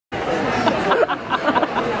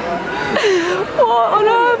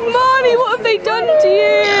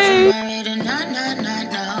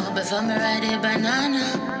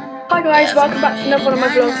Hi guys, welcome back to another one of my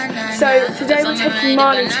vlogs. So today we're taking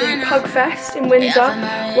Marnie to Pug Fest in Windsor,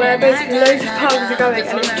 where basically loads of pugs are going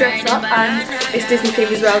and it's dressed up and it's Disney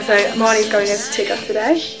themed as well, so Marnie's going as Tigger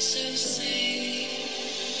today.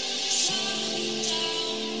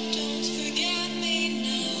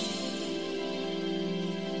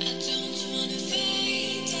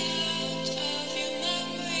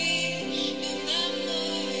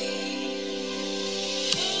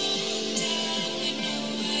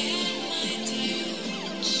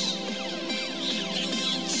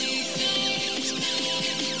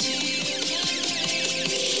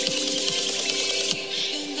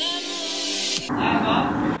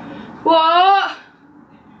 What?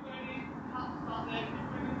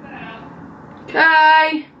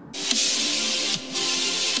 Okay.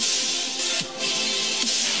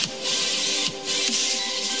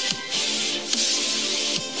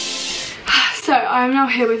 So I am now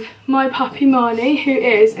here with my puppy Marnie, who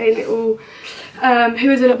is a little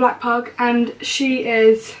black pug, and she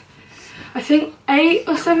is, I think, 8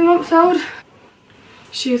 or 7 months old.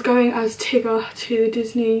 She is going as Tigger to the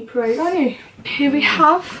Disney parade, aren't you? Here we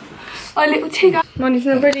have our little Tigger. Marnie's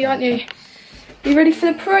now ready, aren't you? Are you ready for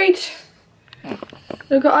the parade?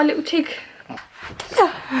 Look at our little Tig.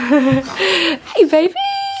 Hey baby!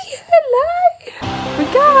 Hello! Here we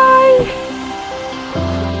go!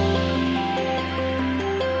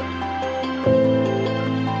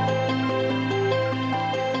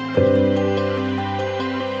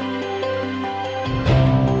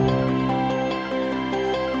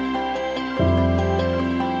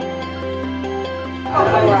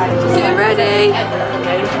 Get ready!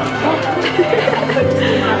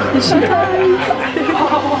 Here she goes!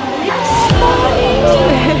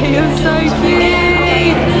 You're so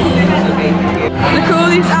cute! Look at all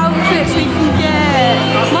these outfits we can get!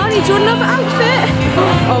 Marnie, do you want another outfit?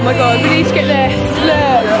 Oh my god, we need to get this!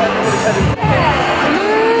 Look!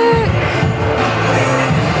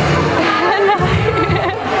 Hello!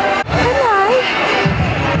 Hello!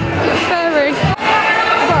 Look, fairy!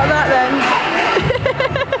 What about that then?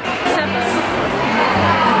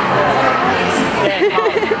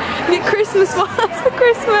 Get Christmas ones for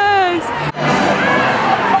Christmas!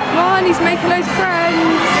 Marnie's making loads of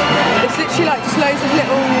friends! It's literally like just loads of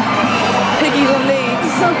little piggies on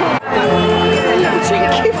leads. Little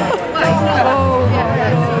cheeky. Oh.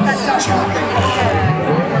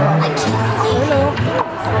 Hello.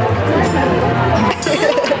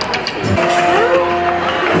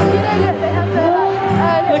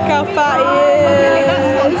 Look how fat he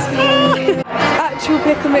is! Actual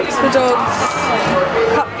pickle mix for dogs.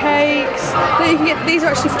 Cupcakes. No, you can get these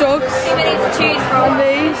are actually for dogs. And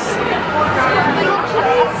these.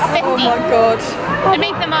 50. Oh my god. I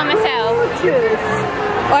make them all myself.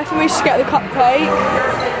 I think we should get the cupcake.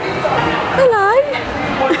 Hello.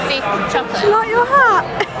 See, chocolate. Do you like your hat?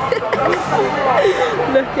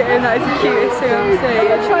 Look at him, that is the cutest thing I've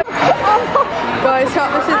seen. Guys,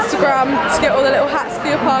 help us Instagram to get all the little hats for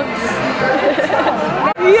your pugs.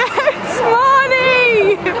 Yes,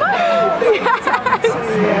 Marnie! Yes!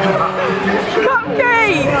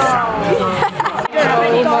 Cupcake! Yes. Oh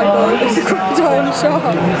my god, there's a crocodile in the shop.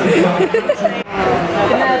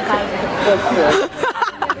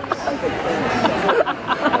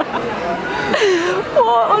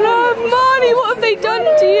 What on earth, Marnie? What have they done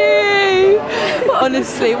to you?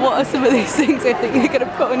 Honestly, what are some of these things I think you're going to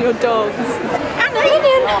put on your dogs?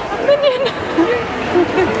 Minion! Minion!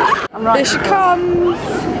 Here she comes!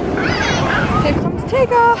 Here comes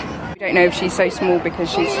Tigger! We don't know if she's so small because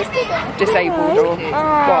she's disabled or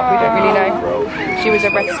what, we don't really know. She was a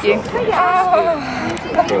rescue.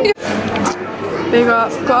 Big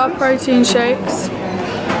up, got our protein shakes.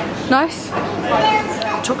 Nice.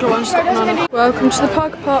 Chocolate one's got banana. Welcome to the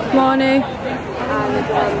pug park, Marnie.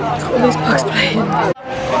 All these pugs playing.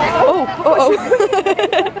 Oh.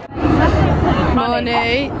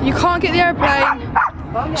 Marnie, you can't get the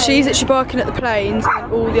aeroplane. She's actually barking at the planes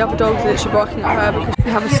and all the other dogs are actually barking at her because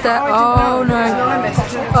they have a step. Oh no.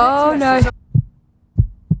 Oh no.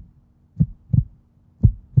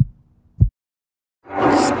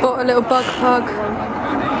 Spot a little bug pug.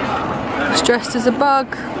 She's dressed as a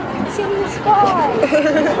bug. It's in the sky.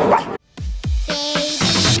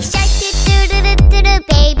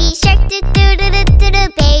 Baby shark, do do do do do do,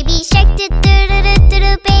 baby shark, do do do do do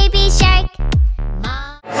do, baby shark.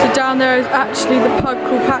 So down there There's actually the pug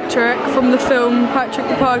called Patrick from the film Patrick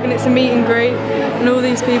the Pug, and it's a meet and greet, and all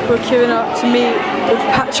these people are queuing up to meet with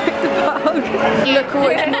Patrick the Pug. Look at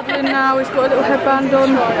what he's modelling now, he's got a little headband on.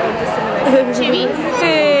 Chewy.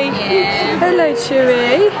 Hey! Yeah. Hello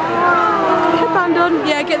Chewy. Headband on.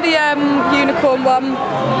 Yeah, get the unicorn one.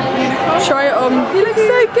 Try it on. You look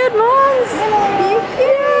so good, Mons!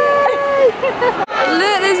 Yay!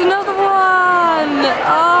 Look, there's another one!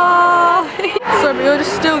 Oh! Sorry, but you're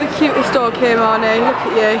just still the cutest dog here, Marnie. Look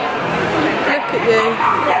at you. Look at you.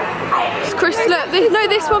 It's look, no,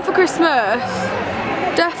 this one for Christmas.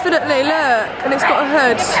 Definitely, look. And it's got a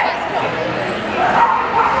hood.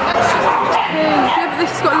 Yeah, but this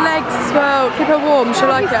has got legs as well. Keep her warm, she'll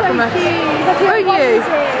like it, I promise. Won't you?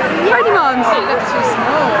 Won't you, Mons? It looks too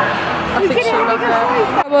small. I think she'll love it.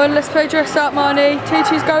 Come on, let's play dress up, Marnie.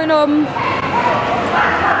 Tutu's going on.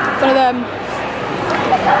 One of them.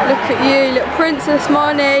 Look at you, little princess,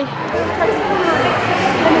 Marnie.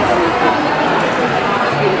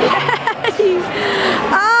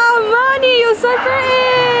 Oh, Marnie, you're so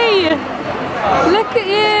pretty. Look at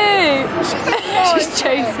you. She's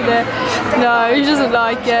chasing it. No, she doesn't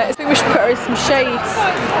like it. I think we should put her in some shades.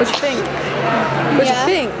 What do you think? What do you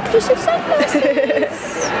think? Just some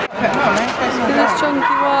sunglasses. Look at this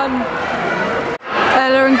chunky one.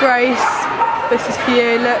 Ella and Grace, this is for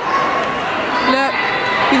you. Look. Look.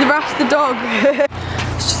 You're the rest of the dog.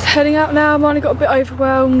 It's just heading out now. Marnie got a bit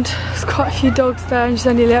overwhelmed. There's quite a few dogs there and she's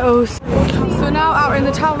only littles. So we're now out in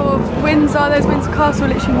the town of Windsor. There's Windsor Castle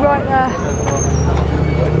literally right there.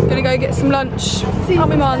 Gonna go get some lunch. Aren't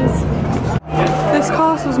we, Mons? This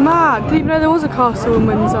castle's mad. Didn't even know there was a castle in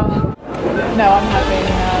Windsor. No, I'm having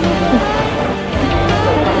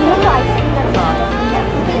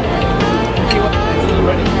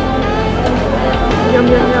Yum,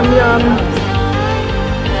 yum, yum, yum.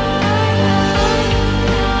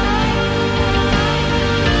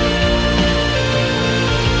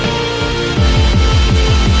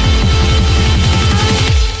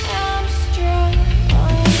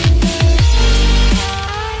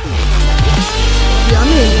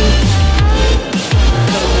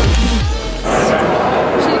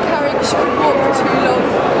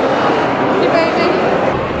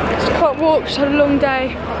 She's had a long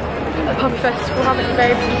day at Pug Fest. We'll have it,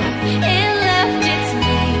 babe. It left its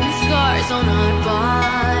name and scars on our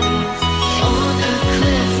bodies. On the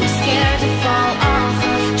cliff, we're scared to fall off.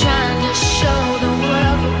 Trying to show the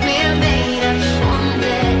world what we're made of. On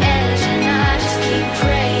the edge, and I just keep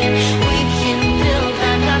praying we can build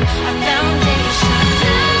back up our foundation.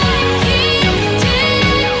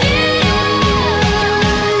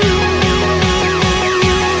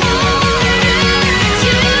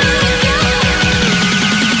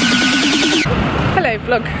 Hello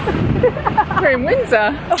vlog. We're in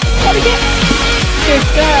Windsor. Oh, good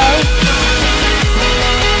girl.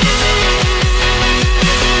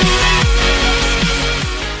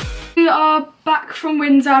 We are back from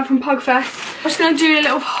Windsor, from Pug Fest. I'm just going to do a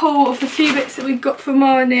little haul of the few bits that we got for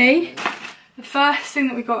Marnie. The first thing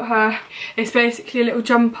that we got her is basically a little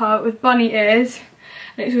jumper with bunny ears.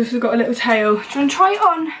 And it's also got a little tail. Do you want to try it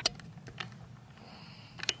on?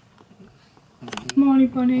 Marnie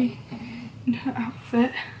bunny in her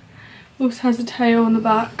outfit. Also has a tail on the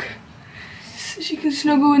back. So she can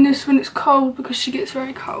snuggle in this when it's cold because she gets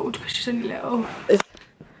very cold because she's only little.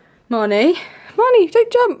 Marnie, Marnie,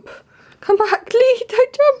 don't jump. Come back, leave,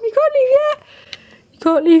 don't jump. You can't leave yet. You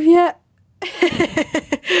can't leave yet.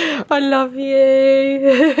 I love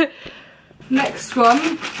you. Next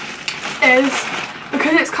one is,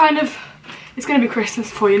 because it's kind of, it's going to be Christmas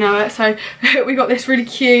before you know it. So we got this really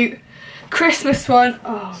cute Christmas one.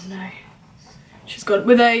 Oh no. She's got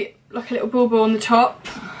with a like a little bauble on the top,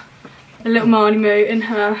 a little Marnie Moo in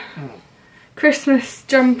her Christmas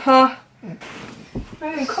jumper.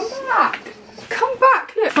 Oh, come back, come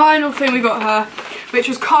back! Look. Final thing we got her, which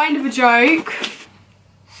was kind of a joke.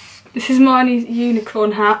 This is Marnie's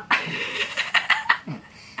unicorn hat.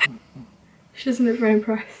 She doesn't look very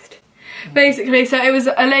impressed. Basically, so it was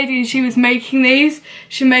a lady and she was making these.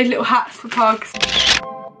 She made little hats for pugs. So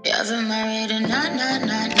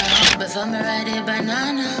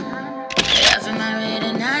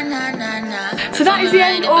that is the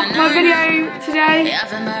end of my video today.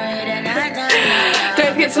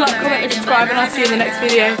 Don't forget to like, comment and subscribe, and I'll see you in the next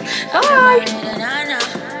video. Bye!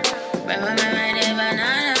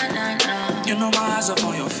 You know my eyes up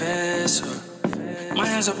on your face, my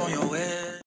hands up on your waist.